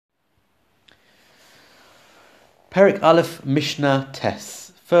Perek Aleph Mishnah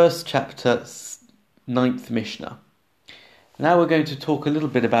Tes, first chapter, 9th Mishnah. Now we're going to talk a little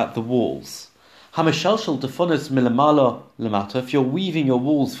bit about the walls. Hameshalshal defonos milamala lamata. If you're weaving your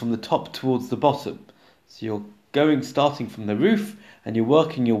walls from the top towards the bottom, so you're starting from the roof and you're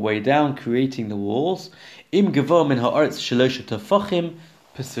working your way down, creating the walls. Im gevor min haaretz shelosha tefachim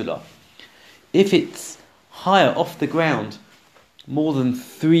pesula. If it's higher off the ground, more than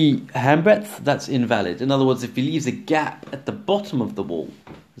 3 handbreadths, that's invalid. In other words, if he leaves a gap at the bottom of the wall,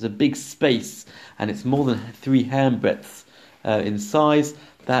 there's a big space, and it's more than 3 handbreadths in size,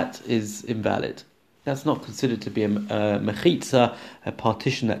 that is invalid. That's not considered to be a mechitza, a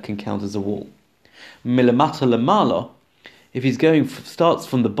partition that can count as a wall. Milamata lamala, if he's starts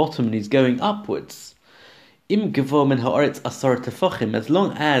from the bottom and he's going upwards, im gevor min haaretz asar tefachim, as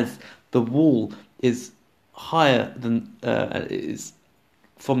long as the wall is higher than is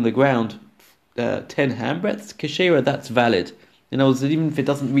from the ground 10 handbreadths, kashera, that's valid. In other words, even if it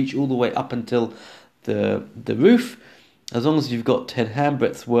doesn't reach all the way up until the roof, as long as you've got 10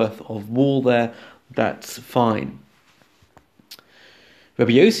 handbreadths worth of wall there, that's fine.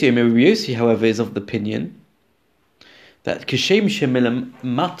 Rabbi Yossi, however, is of the opinion that kashem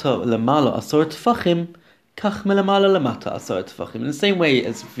shemilamata lamala asar tefachim, in the same way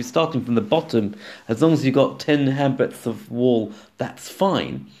as if you're starting from the bottom, as long as you've got 10 handbreadths of wall, that's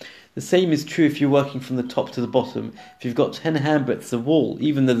fine. The same is true if you're working from the top to the bottom. If you've got 10 handbreadths of wall,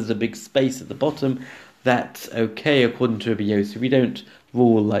 even though there's a big space at the bottom, that's okay according to Rabbi Yossi. We don't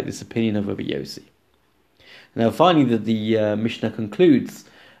rule like this opinion of Rabbi Yossi. Now finally, the Mishnah concludes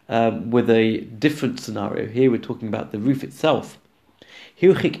with a different scenario. Here we're talking about the roof itself.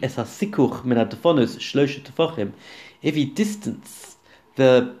 If he distance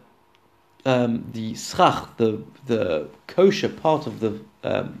the schach, the kosher part of the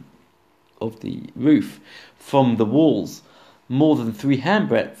roof from the walls more than 3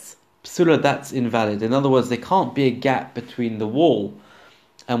 handbreadths, psula, that's invalid. In other words, there can't be a gap between the wall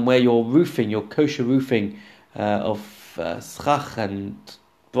and where you're roofing, your kosher roofing of schach and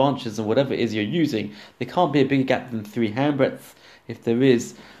branches and whatever it is you're using. There can't be a bigger gap than 3 handbreadths. If there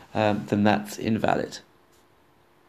is, then that's invalid.